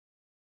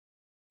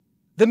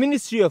The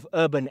Ministry of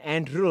Urban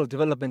and Rural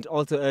Development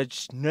also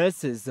urged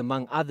nurses,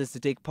 among others, to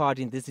take part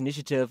in this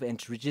initiative and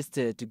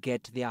register to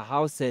get their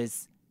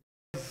houses.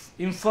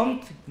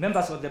 Informed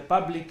members of the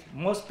public,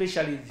 more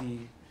especially the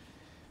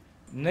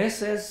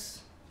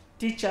nurses,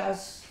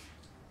 teachers,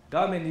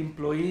 government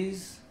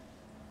employees,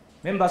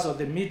 members of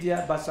the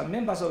media, but some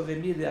members of the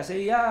media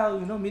say, yeah,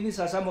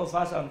 minister, some of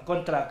us on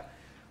contract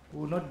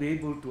will not be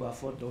able to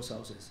afford those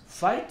houses.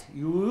 Fight.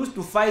 You used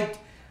to fight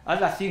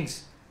other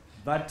things,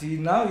 but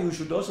now you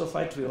should also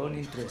fight for your own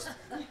interest.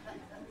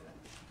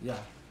 Yeah.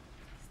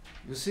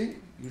 You see,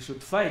 you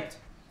should fight.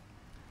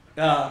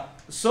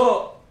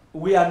 So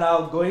we are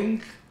now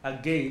going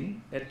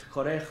again at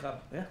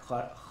Khoriakhab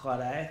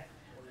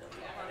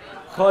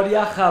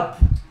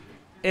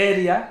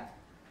area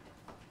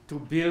to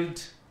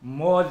build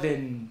more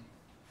than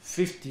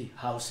 50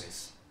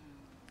 houses.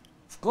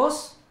 Of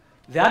course,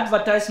 the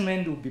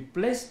advertisement will be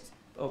placed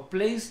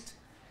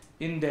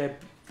in the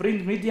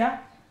print media,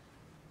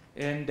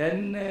 and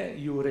then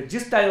you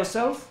register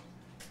yourself.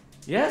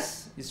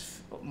 Yes,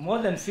 it's more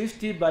than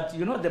 50, but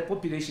the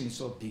population is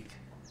so big.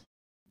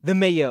 The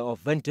mayor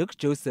of Windhoek,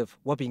 Joseph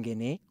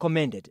Wabingene,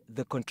 commended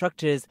the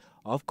contractors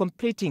of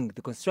completing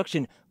the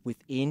construction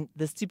within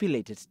the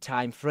stipulated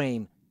time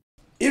frame.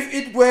 If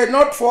it were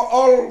not for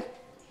all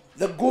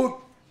the good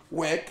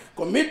work,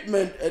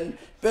 commitment and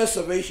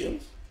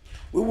perseverance,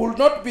 we would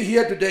not be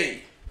here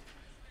today.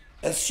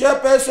 As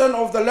chairperson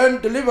of the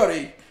Land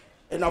Delivery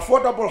and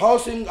Affordable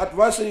Housing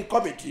Advisory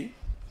Committee,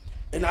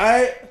 and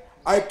I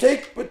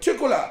take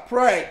particular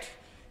pride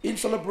in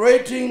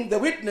celebrating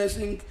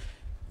witnessing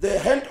the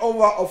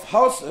handover of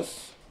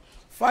houses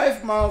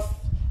 5 months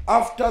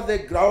after the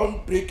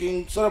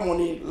groundbreaking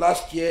ceremony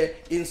last year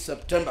in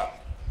September.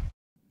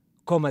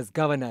 Khoma's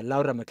Governor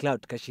Laura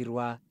McLeod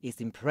Kashirwa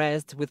is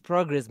impressed with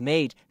progress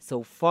made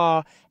so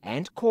far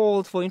and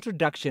called for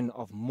introduction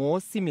of more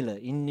similar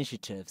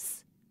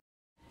initiatives.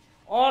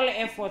 All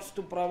efforts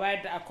to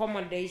provide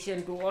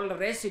accommodation to all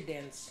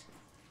residents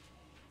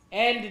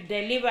and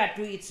deliver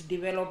to its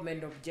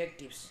development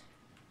objectives.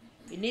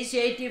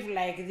 Initiatives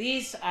like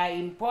these are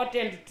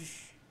important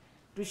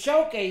to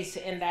showcase,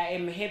 and I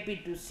am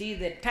happy to see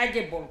the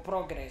tangible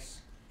progress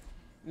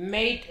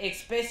made,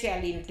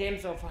 especially in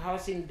terms of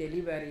housing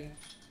delivery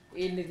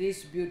in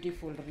these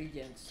beautiful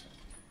regions.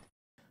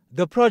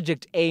 The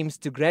project aims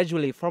to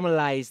gradually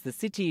formalize the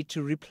city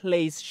to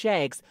replace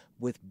shacks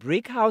with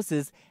brick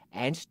houses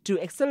and to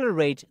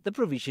accelerate the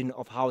provision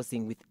of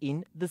housing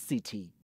within the city.